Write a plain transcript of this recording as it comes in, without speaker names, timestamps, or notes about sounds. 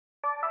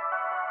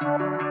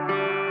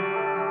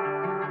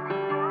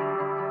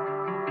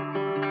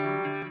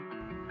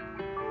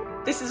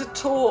This is a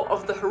tour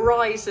of the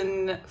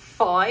Horizon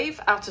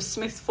 5 out of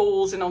Smith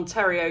Falls in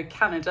Ontario,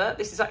 Canada.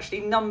 This is actually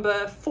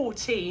number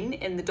 14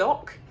 in the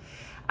dock,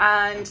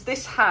 and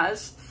this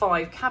has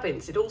 5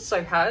 cabins. It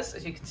also has,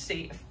 as you can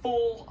see, a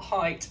full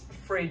height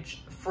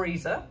fridge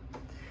freezer.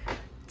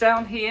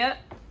 Down here,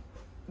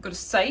 we've got a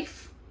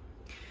safe.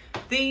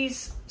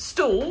 These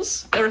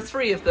stools, there are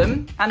 3 of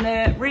them, and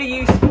they're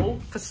really useful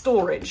for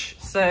storage.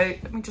 So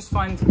let me just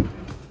find,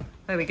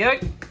 there we go.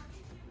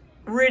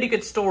 Really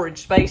good storage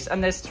space,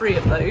 and there's 3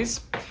 of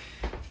those.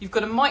 You've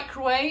got a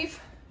microwave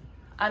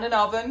and an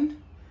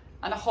oven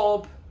and a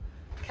hob,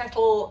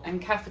 kettle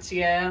and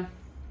cafetiere.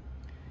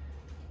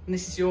 And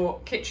this is your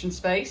kitchen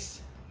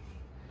space.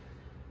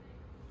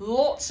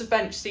 Lots of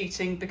bench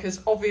seating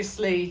because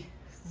obviously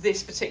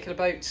this particular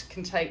boat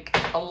can take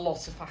a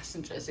lot of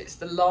passengers. It's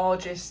the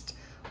largest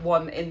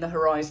one in the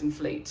Horizon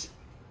fleet.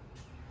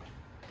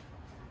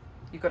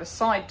 You've got a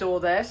side door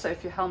there, so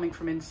if you're helming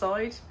from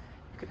inside,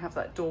 you can have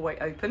that doorway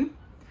open.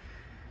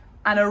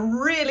 And a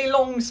really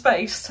long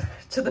space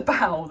to the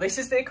bow. This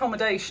is the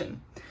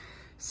accommodation.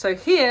 So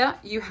here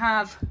you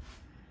have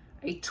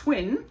a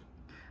twin,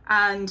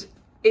 and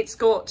it's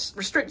got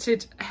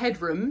restricted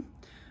headroom,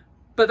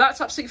 but that's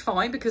absolutely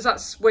fine because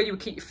that's where you would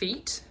keep your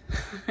feet.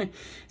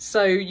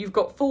 So you've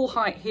got full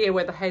height here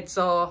where the heads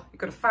are, you've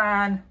got a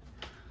fan,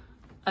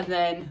 and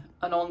then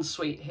an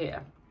ensuite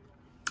here.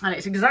 And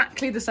it's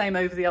exactly the same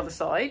over the other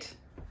side.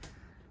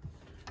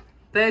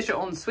 There's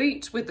your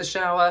ensuite with the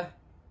shower.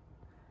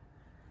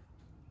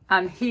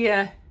 And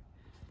here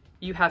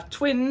you have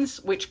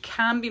twins, which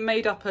can be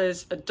made up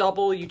as a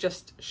double. You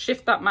just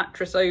shift that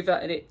mattress over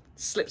and it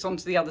slips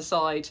onto the other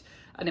side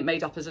and it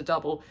made up as a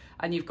double.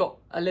 And you've got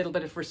a little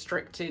bit of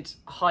restricted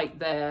height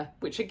there,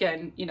 which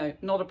again, you know,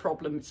 not a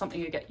problem. It's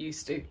something you get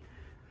used to.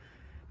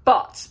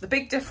 But the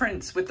big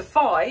difference with the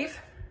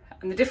 5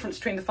 and the difference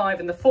between the 5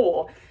 and the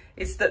 4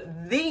 is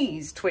that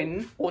these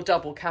twin or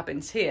double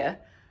cabins here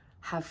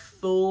have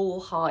full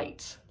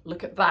height.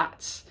 Look at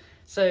that.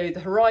 So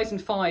the Horizon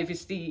 5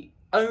 is the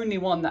only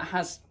one that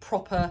has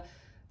proper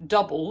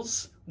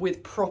doubles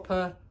with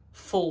proper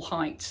full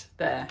height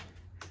there.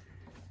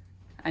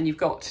 And you've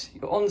got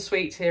your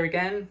ensuite here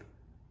again.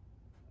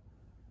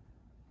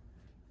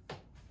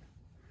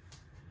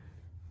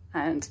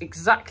 And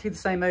exactly the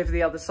same over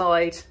the other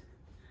side.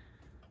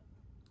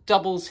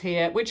 Doubles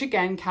here, which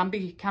again can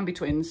be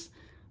twins,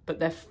 but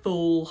they're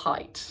full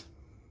height.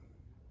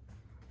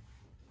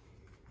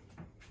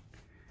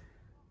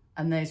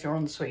 And there's your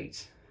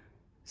ensuite.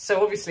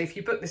 So obviously if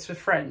you book this with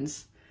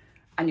friends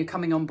and you're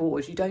coming on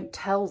board, you don't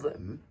tell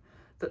them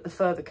that the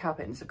further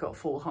cabins have got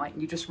full height,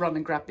 and you just run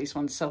and grab these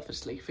ones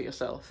selfishly for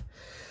yourself.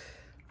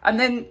 And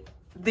then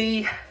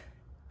the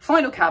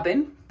final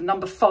cabin,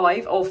 number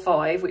 5 of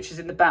 5, which is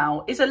in the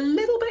bow, is a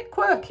little bit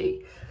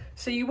quirky.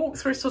 So you walk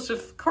through a sort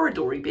of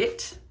corridory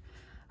bit,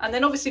 and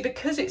then obviously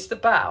because it's the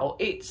bow,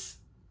 it's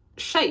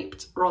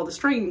shaped rather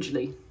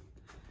strangely.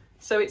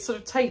 So it's sort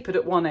of tapered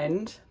at one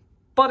end,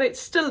 but it's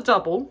still a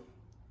double.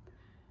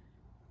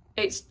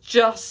 It's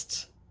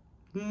just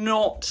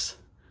not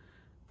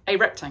a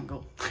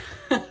rectangle.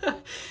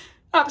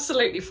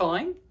 Absolutely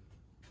fine.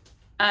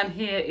 And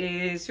here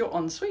is your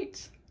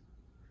ensuite.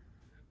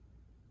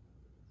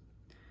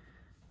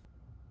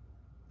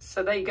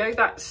 So there you go,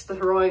 that's the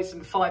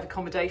Horizon 5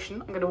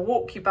 accommodation. I'm going to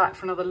walk you back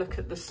for another look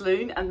at the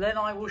saloon, and then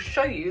I will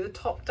show you the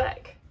top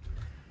deck.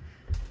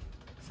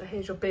 So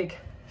here's your big,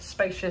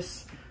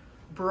 spacious,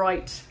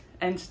 bright,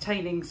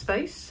 entertaining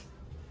space.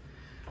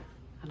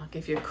 And I'll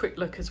give you a quick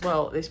look as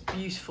well at this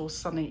beautiful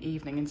sunny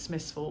evening in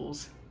Smith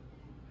Falls.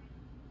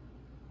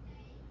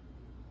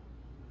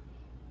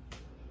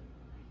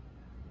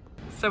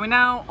 So we're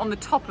now on the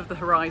top of the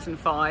Horizon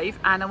 5,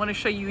 and I want to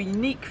show you a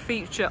unique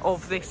feature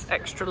of this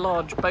extra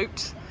large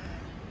boat.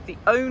 The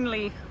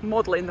only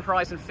model in the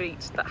Horizon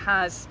fleet that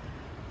has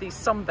these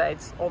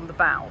sunbeds on the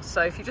bow.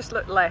 So if you just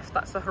look left,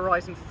 that's the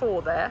Horizon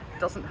 4 there,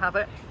 doesn't have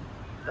it.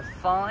 The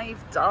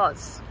 5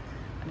 does.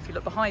 And if you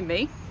look behind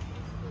me,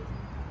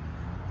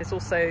 there's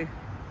also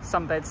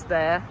sunbeds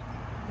there.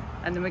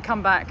 And then we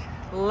come back,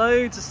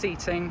 loads of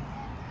seating.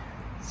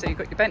 So you've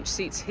got your bench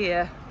seats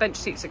here, bench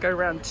seats that go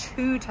around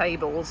 2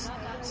 tables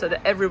so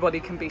that everybody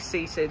can be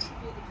seated.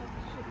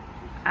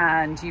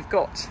 And you've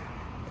got,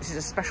 this is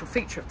a special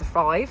feature of the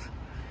 5,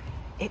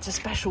 it's a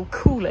special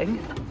cooling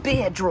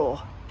beer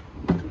drawer.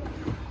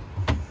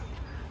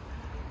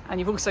 And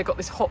you've also got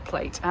this hot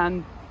plate,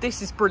 and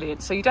this is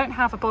brilliant. So you don't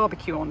have a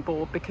barbecue on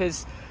board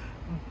because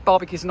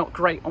barbecues are not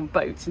great on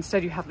boats.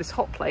 Instead you have this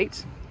hot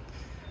plate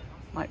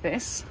like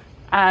this,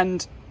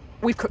 and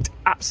we've cooked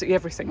absolutely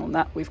everything on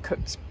that. We've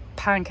cooked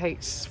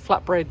pancakes,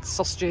 flatbread,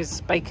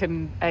 sausages,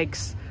 bacon,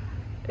 eggs.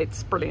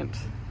 It's brilliant.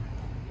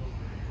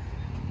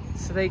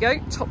 So there you go,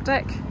 top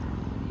deck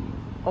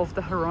of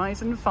the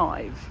Horizon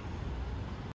 5.